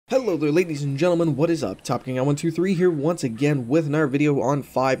Hello there, ladies and gentlemen, what is up? Top King 123 here once again with another video on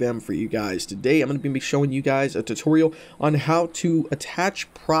FiveM for you guys. Today I'm going to be showing you guys a tutorial on how to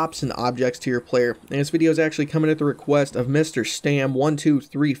attach props and objects to your player. And this video is actually coming at the request of Mr.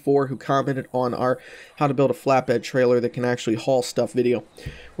 Stam1234, who commented on our how to build a flatbed trailer that can actually haul stuff video,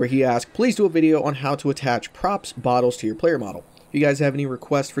 where he asked, please do a video on how to attach props, bottles to your player model. If you guys have any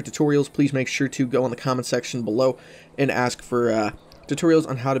requests for tutorials, please make sure to go in the comment section below and ask for tutorials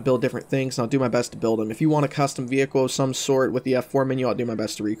on how to build different things, and I'll do my best to build them. If you want a custom vehicle of some sort with the F4 menu, I'll do my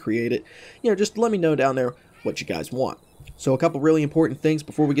best to recreate it. Just let me know down there what you guys want. So a couple really important things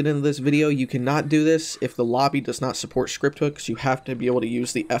before we get into this video. You cannot do this if the lobby does not support script hooks. You have to be able to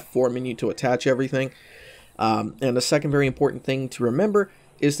use the F4 menu to attach everything. And the second very important thing to remember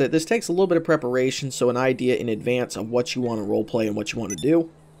is that this takes a little bit of preparation, so an idea in advance of what you want to roleplay and what you want to do.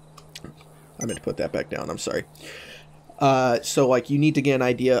 I meant to put that back down, I'm sorry. So like you need to get an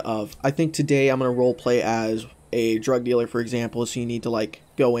idea of, I think today I'm going to role play as a drug dealer, for example, so you need to like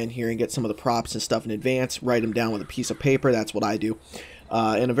go in here and get some of the props and stuff in advance, write them down with a piece of paper. That's what I do.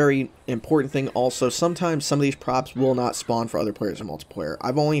 And a very important thing also, sometimes some of these props will not spawn for other players in multiplayer.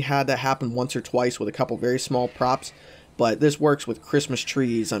 I've only had that happen once or twice with a couple very small props, but this works with Christmas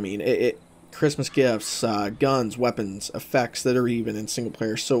trees. I mean, Christmas gifts, guns, weapons, effects that are even in single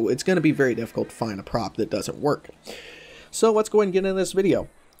player, so it's going to be very difficult to find a prop that doesn't work. So let's go ahead and get into this video.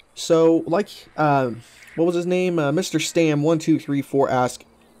 So like, what was his name? Mr. Stam1234 asked,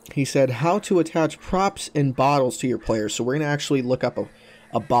 he said, how to attach props and bottles to your player. So we're going to actually look up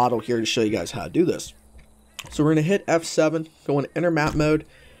a bottle here to show you guys how to do this. So we're going to hit F7, go into enter map mode.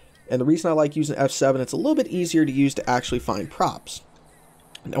 And the reason I like using F7, it's a little bit easier to use to actually find props.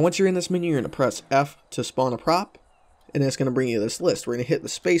 Now once you're in this menu, you're going to press F to spawn a prop, and it's going to bring you this list. We're going to hit the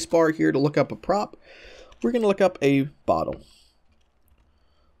space bar here to look up a prop. We're going to look up a bottle.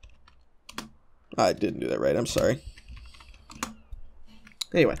 I didn't do that right, I'm sorry.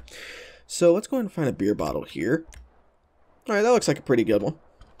 Anyway, so let's go ahead and find a beer bottle here. Alright, that looks like a pretty good one.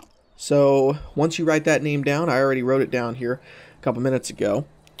 So once you write that name down, I already wrote it down here a couple minutes ago.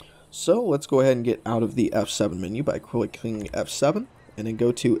 So let's go ahead and get out of the F7 menu by clicking F7, and then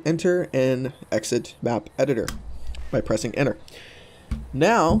go to enter and exit map editor by pressing enter.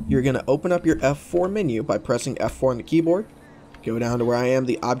 Now you're going to open up your F4 menu by pressing F4 on the keyboard. Go down to where I am,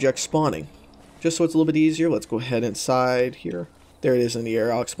 the object spawning. Just so it's a little bit easier, let's go ahead inside here. There it is in the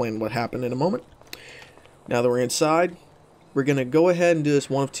air. I'll explain what happened in a moment. Now that we're inside, we're going to go ahead and do this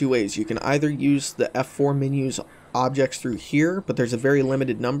one of two ways. You can either use the F4 menu's objects through here, but there's a very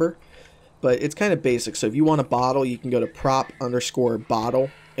limited number. But it's kind of basic. So if you want a bottle, you can go to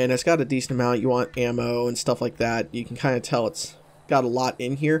prop_bottle, and it's got a decent amount. You want ammo and stuff like that. You can kind of tell it's got a lot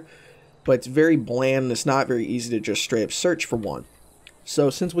in here, but it's very bland and it's not very easy to just straight up search for one. So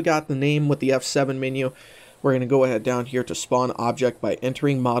since we got the name with the F7 menu, we're going to go ahead down here to spawn object by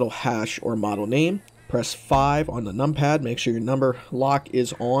entering model hash or model name. Press 5 on the numpad. Make sure your number lock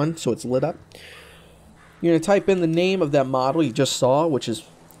is on so it's lit up. You're going to type in the name of that model you just saw, which is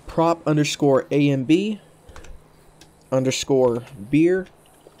prop_AMB _beer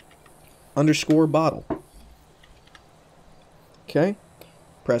 _bottle. Okay,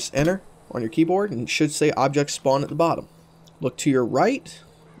 press enter on your keyboard and it should say object spawn at the bottom. Look to your right,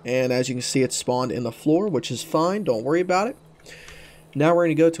 and as you can see, it's spawned in the floor, which is fine, don't worry about it. Now we're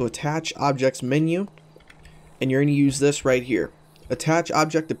going to go to attach objects menu, and you're going to use this right here. Attach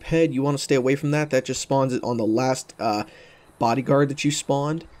object to PED, you want to stay away from that. That just spawns it on the last bodyguard that you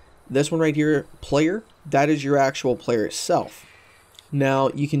spawned. This one right here, player, that is your actual player itself. Now,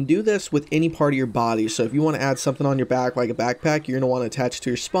 you can do this with any part of your body. So if you want to add something on your back, like a backpack, you're going to want to attach it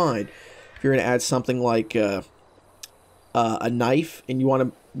to your spine. If you're going to add something like a knife, and you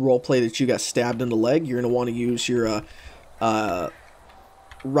want to roleplay that you got stabbed in the leg, you're going to want to use your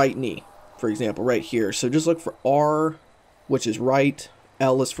right knee, for example, right here. So just look for R, which is right,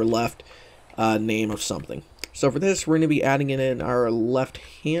 L is for left, name of something. So for this, we're going to be adding it in our left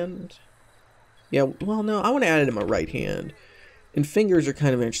hand. Yeah, well, no, I want to add it in my right hand. And fingers are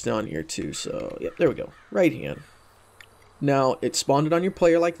kind of interested on here too, so yep, there we go, right hand. Now, it spawned it on your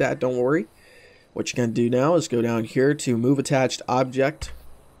player like that, don't worry. What you're going to do now is go down here to move attached object,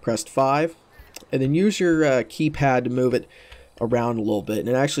 press 5, and then use your keypad to move it around a little bit, and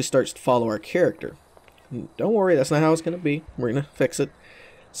it actually starts to follow our character. And don't worry, that's not how it's going to be, we're going to fix it.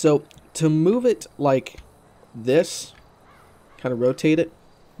 So, to move it like this, kind of rotate it,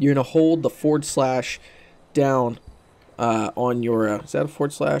 you're going to hold the / down on your, is that a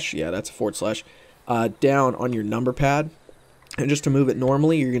 /? Yeah, that's a / down on your number pad. And just to move it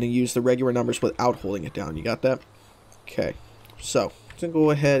normally, you're going to use the regular numbers without holding it down. You got that? Okay. So, to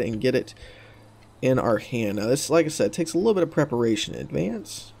go ahead and get it in our hand. Now this, like I said, takes a little bit of preparation in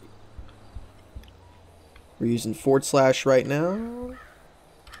advance. We're using / right now.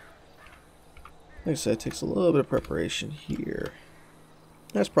 Like I said, it takes a little bit of preparation here.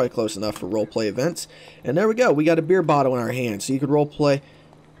 That's probably close enough for roleplay events. And there we go. We got a beer bottle in our hand. So you could roleplay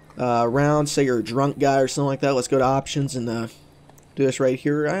around, say you're a drunk guy or something like that. Let's go to options and do this right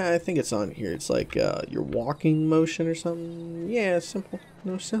here. I think it's on here. It's like your walking motion or something. Yeah, simple.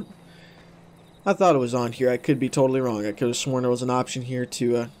 No, simple. I thought it was on here. I could be totally wrong. I could have sworn there was an option here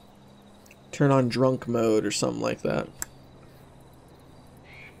to turn on drunk mode or something like that.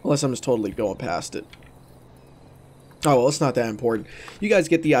 Unless I'm just totally going past it. Oh, well, it's not that important. You guys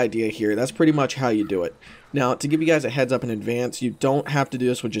get the idea here. That's pretty much how you do it. Now, to give you guys a heads up in advance, you don't have to do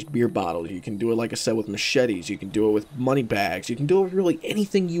this with just beer bottles. You can do it, like I said, with machetes. You can do it with money bags. You can do it with really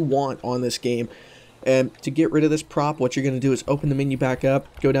anything you want on this game. And to get rid of this prop, what you're going to do is open the menu back up,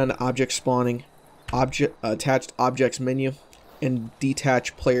 go down to Object Spawning, Attached Objects menu, and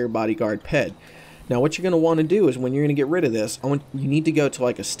Detach Player Bodyguard Ped. Now, what you're going to want to do is when you're going to get rid of this, you need to go to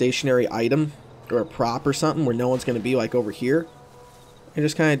like a stationary item or a prop or something where no one's going to be like over here, and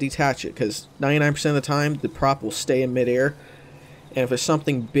just kind of detach it, because 99% of the time the prop will stay in midair. And if it's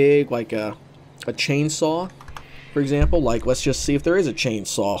something big like a chainsaw, for example, like let's just see if there is a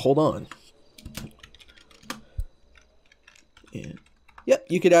chainsaw. Hold on. And yep,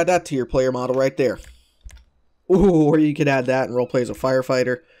 you could add that to your player model right there. Ooh, or you could add that and roleplay as a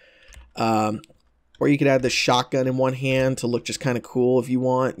firefighter. Or you could add the shotgun in one hand to look just kind of cool if you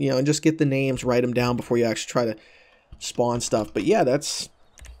want, you know, and just get the names, write them down before you actually try to spawn stuff. But yeah, that's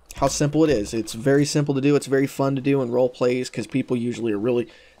how simple it is. It's very simple to do. It's very fun to do in role plays because people usually are really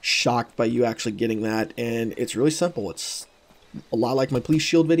shocked by you actually getting that. And it's really simple. It's a lot like my police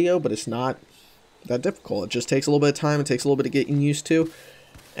shield video, but it's not that difficult. It just takes a little bit of time. It takes a little bit of getting used to.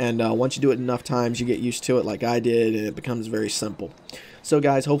 And once you do it enough times, you get used to it like I did, and it becomes very simple. So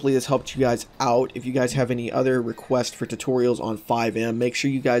guys, hopefully this helped you guys out. If you guys have any other requests for tutorials on FiveM, make sure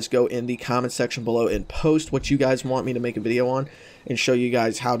you guys go in the comment section below and post what you guys want me to make a video on and show you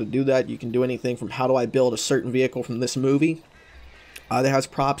guys how to do that. You can do anything from how do I build a certain vehicle from this movie that has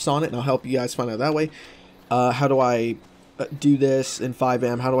props on it, and I'll help you guys find out that way. How do I do this in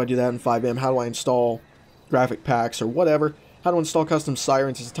FiveM? How do I do that in FiveM? How do I install graphic packs or whatever? How to install custom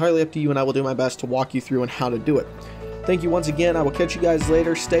sirens? It's entirely up to you, and I will do my best to walk you through on how to do it. Thank you once again. I will catch you guys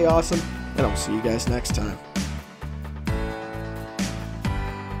later. Stay awesome, and I'll see you guys next time.